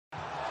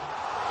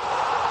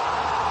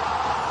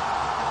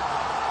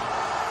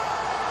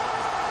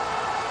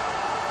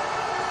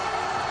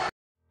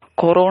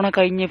Corona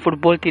കഴിഞ്ഞ്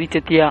football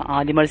തിരിച്ചെത്തിയ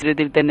ആദ്യ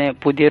മത്സരത്തിൽ തന്നെ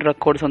പുതിയൊരു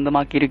റെക്കോർഡ്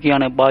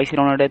സ്വന്തമാക്കിയിരിക്കുകയാണ്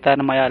ബാഴ്സലോണയുടെ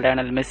താരമായ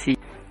ലയണൽ മെസ്സി.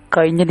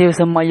 കഴിഞ്ഞ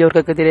ദിവസം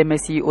മയോർക്കക്കെതിരെ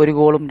മെസ്സി ഒരു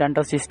ഗോളും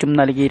 2 അസിസ്റ്റും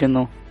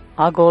നൽകിയിരുന്നു.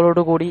 ആ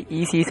ഗോളോടുകൂടി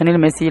ഈ സീസണിൽ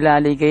മെസ്സി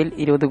ലാലിഗയിൽ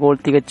 20 ഗോൾ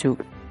തികച്ചു.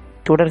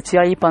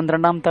 തുടർച്ചയായി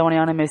 12ാം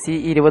തവണയാണ് മെസ്സി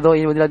 20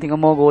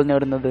 20ലധികമോ ഗോൾ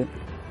നേടുന്നത്.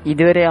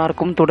 ഇതുവരെ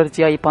ആർക്കും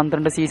തുടർച്ചയായി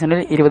 12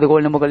 സീസണിൽ 20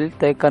 ഗോളിന് മുകളിൽ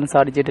തികക്കാൻ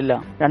സാധിച്ചിട്ടില്ല.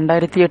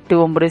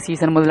 2008-09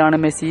 സീസൺ മുതലാണ്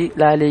മെസ്സി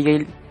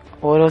ലാലിഗയിൽ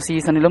ഓരോ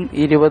സീസണിലും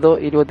 20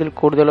 20ൽ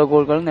കൂടുതലോ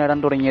ഗോളുകൾ നേടാൻ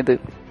തുടങ്ങിയത്.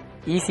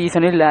 ഈ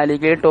സീസണിൽ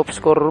ലാലിഗയിൽ ടോപ്പ്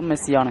സ്കോററും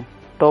മെസ്സിയാണ്.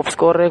 ടോപ്പ്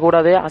സ്കോററെ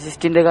കൂടാതെ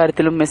അസിസ്റ്റിന്റെ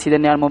കാര്യത്തിലും മെസ്സി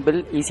തന്നെയാണ് മുമ്പിൽ.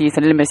 ഈ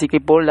സീസണിൽ മെസ്സിക്ക്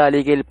ഇപ്പോൾ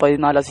ലാലിഗയിൽ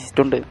 14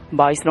 അസിസ്റ്റ് ഉണ്ട്.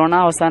 ബാഴ്സലോണ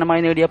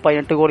അവസാനമായി നേടിയ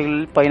 18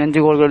 ഗോളുകളിൽ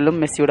 15 ഗോളുകളിലും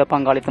മെസ്സിയുടെ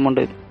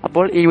പങ്കാളിത്തമുണ്ട്.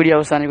 അപ്പോൾ ഈ വീഡിയോ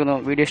അവസാനിക്കുന്നു.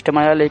 വീഡിയോ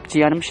ഇഷ്ടമായാൽ ലൈക്ക്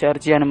ചെയ്യാനും ഷെയർ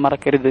ചെയ്യാനും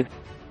മറക്കരുത്.